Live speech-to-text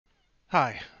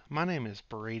Hi, my name is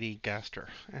Brady Gaster,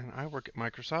 and I work at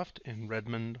Microsoft in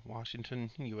Redmond,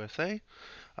 Washington, USA.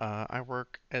 I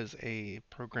work as a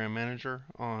program manager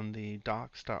on the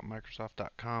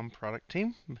docs.microsoft.com product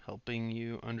team, helping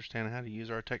you understand how to use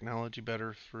our technology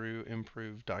better through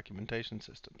improved documentation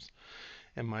systems.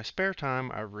 In my spare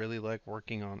time, I really like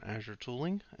working on Azure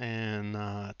tooling, and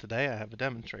today I have a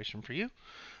demonstration for you.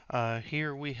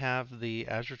 Here we have the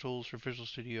Azure Tools for Visual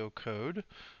Studio Code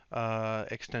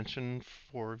extension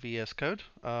for VS Code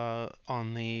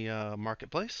on the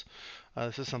marketplace.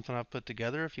 This is something I've put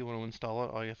together. If you want to install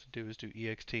it, all you have to do is do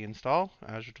ext install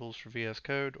Azure Tools for VS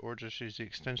Code, or just use the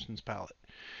extensions palette.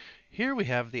 Here we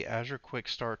have the Azure Quick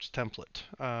Starts template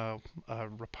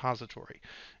repository.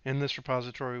 In this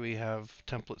repository, we have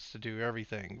templates to do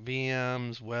everything: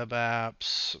 VMs, web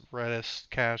apps, Redis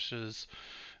caches,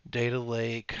 data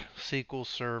lake, SQL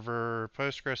Server,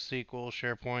 PostgreSQL,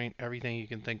 SharePoint, everything you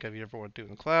can think of you ever want to do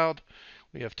in the cloud.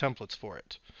 We have templates for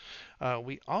it.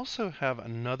 We also have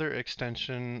another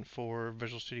extension for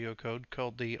Visual Studio Code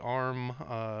called the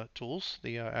ARM tools,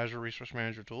 the Azure Resource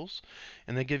Manager tools,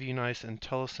 and they give you nice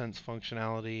IntelliSense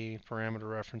functionality, parameter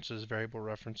references, variable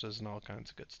references, and all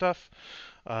kinds of good stuff.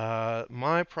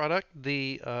 My product,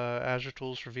 the Azure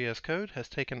Tools for VS Code, has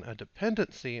taken a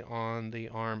dependency on the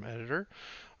ARM editor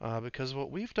because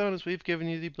what we've done is we've given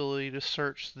you the ability to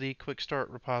search the Quick Start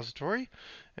repository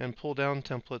and pull down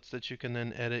templates that you can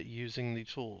then edit using the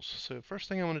tools. So first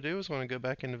thing I want to do is I want to go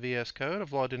back into VS Code.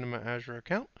 I've logged into my Azure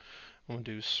account. I'm going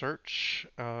to do search.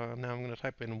 Now I'm going to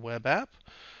type in web app.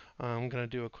 I'm going to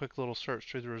do a quick little search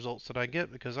through the results that I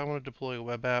get because I want to deploy a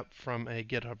web app from a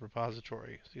GitHub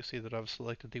repository. So you see that I've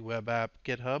selected the web app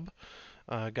GitHub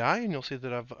guy, and you'll see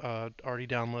that I've already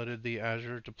downloaded the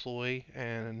Azure deploy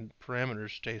and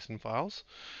parameters JSON files.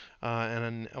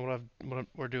 And then what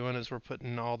we're doing is we're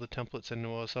putting all the templates into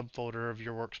a subfolder of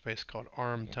your workspace called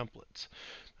ARM templates.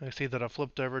 I see that I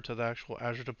flipped over to the actual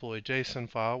Azure deploy JSON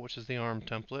file, which is the ARM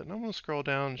template, and I'm going to scroll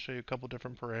down and show you a couple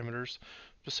different parameters,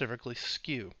 specifically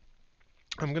SKU.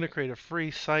 I'm going to create a free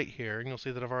site here, and you'll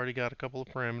see that I've already got a couple of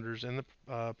parameters in the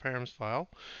params file.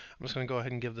 I'm just going to go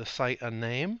ahead and give the site a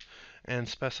name and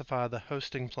specify the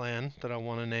hosting plan that I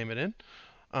want to name it in.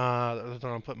 That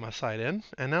I'll put my site in.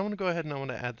 And now I'm going to go ahead and I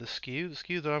want to add the SKU. The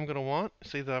SKU that I'm going to want,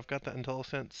 see that I've got that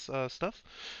IntelliSense stuff.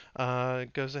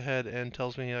 It goes ahead and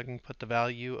tells me I can put the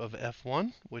value of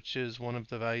F1, which is one of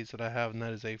the values that I have, and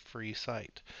that is a free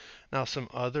site. Now, some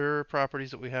other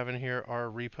properties that we have in here are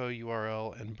repo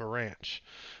URL and branch.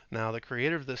 Now, the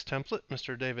creator of this template,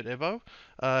 Mr. David Ivo,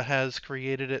 has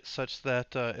created it such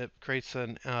that it creates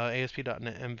an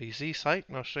ASP.NET MVC site,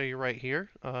 and I'll show you right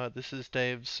here. This is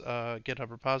Dave's GitHub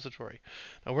repository.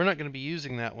 Now, we're not going to be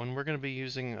using that one. We're going to be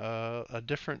using a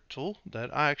different tool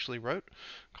that I actually wrote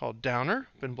called Downer.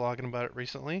 Been blogging about it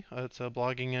recently. It's a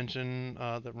blogging engine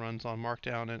that runs on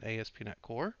Markdown and ASP.NET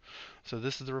Core. So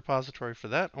this is the repository for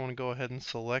that. I want to go ahead and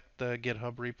select the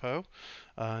GitHub repo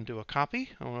and do a copy.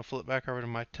 I want to flip back over to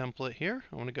my template here.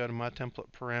 I want to go to my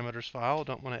template parameters file. I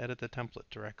don't want to edit the template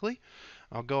directly.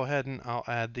 I'll go ahead and I'll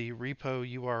add the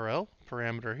repo URL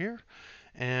parameter here.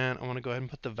 And I want to go ahead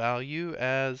and put the value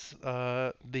as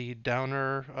the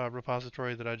Downer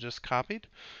repository that I just copied.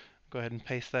 Go ahead and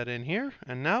paste that in here.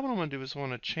 And now what I'm going to do is I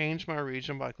want to change my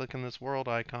region by clicking this world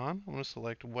icon. I'm going to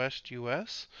select West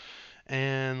US.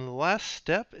 And the last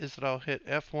step is that I'll hit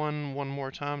F1 one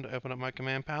more time to open up my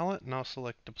command palette, and I'll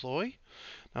select deploy.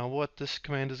 Now what this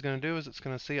command is going to do is it's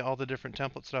going to see all the different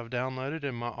templates that I've downloaded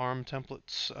in my ARM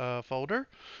templates folder.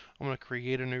 I'm going to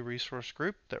create a new resource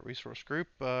group. That resource group,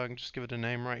 I can just give it a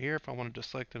name right here. If I wanted to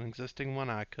select an existing one,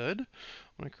 I could. I'm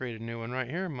going to create a new one right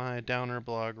here, my Downer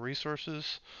blog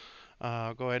resources.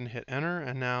 Go ahead and hit enter,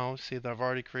 and now see that I've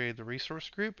already created the resource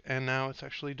group, and now it's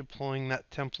actually deploying that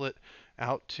template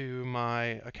out to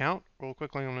my account. Real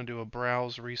quickly, I'm going to do a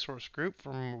browse resource group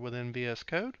from within VS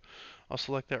Code. I'll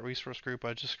select that resource group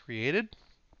I just created.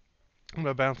 I'm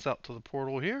going to bounce out to the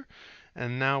portal here,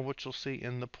 and now what you'll see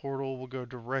in the portal will go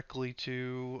directly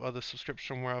to the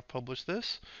subscription where I've published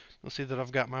this. You'll see that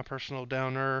I've got my personal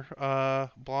Downer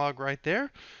blog right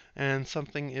there, and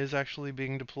something is actually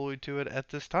being deployed to it at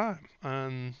this time.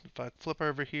 And if I flip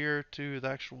over here to the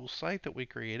actual site that we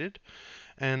created,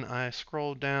 and I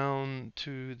scroll down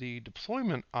to the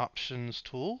deployment options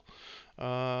tool,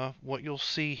 what you'll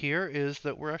see here is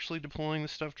that we're actually deploying the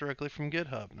stuff directly from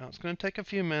GitHub. Now it's going to take a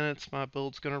few minutes. My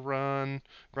build's going to run,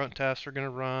 grunt tests are going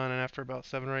to run, and after about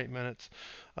 7 or 8 minutes,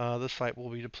 the site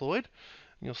will be deployed.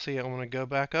 You'll see I want to go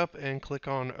back up and click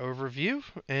on Overview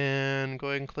and go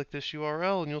ahead and click this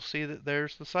URL, and you'll see that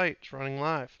there's the site. It's running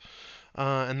live.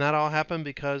 And that all happened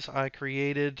because I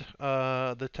created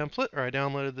the template, or I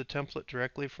downloaded the template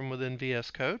directly from within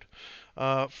VS Code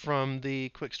from the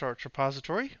Quick Starts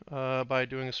repository by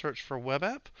doing a search for web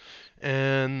app.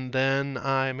 And then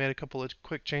I made a couple of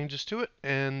quick changes to it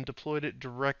and deployed it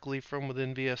directly from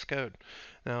within VS Code.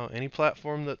 Now, any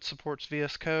platform that supports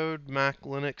VS Code, Mac,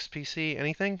 Linux, PC,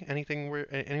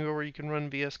 anywhere where you can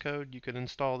run VS Code, you can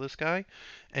install this guy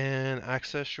and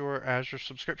access your Azure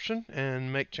subscription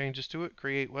and make changes to it,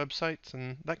 create websites,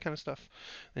 and that kind of stuff.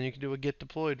 Then you can do a git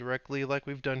deploy directly like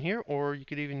we've done here, or you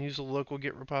could even use a local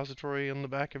Git repository on the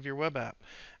back of your web app.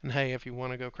 And hey, if you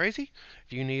want to go crazy,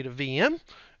 if you need a VM,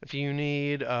 if you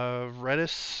need a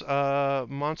Redis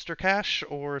monster cache,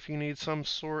 or if you need some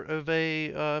sort of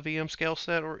a VM scale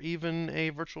set, or even a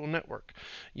virtual network,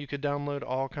 you could download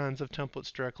all kinds of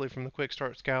templates directly from the Quick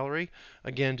Starts gallery.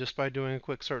 Again, just by doing a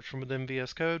quick search from within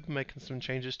VS Code, making some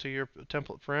changes to your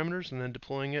template parameters, and then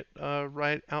deploying it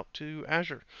right out to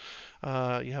Azure.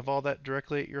 You have all that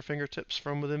directly at your fingertips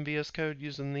from within VS Code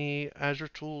using the Azure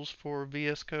Tools for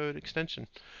VS Code extension.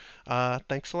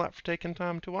 Thanks a lot for taking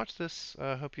time to watch this.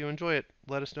 Hope you enjoy it.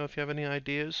 Let us know if you have any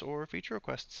ideas or feature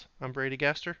requests. I'm Brady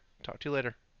Gaster. Talk to you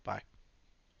later. Bye.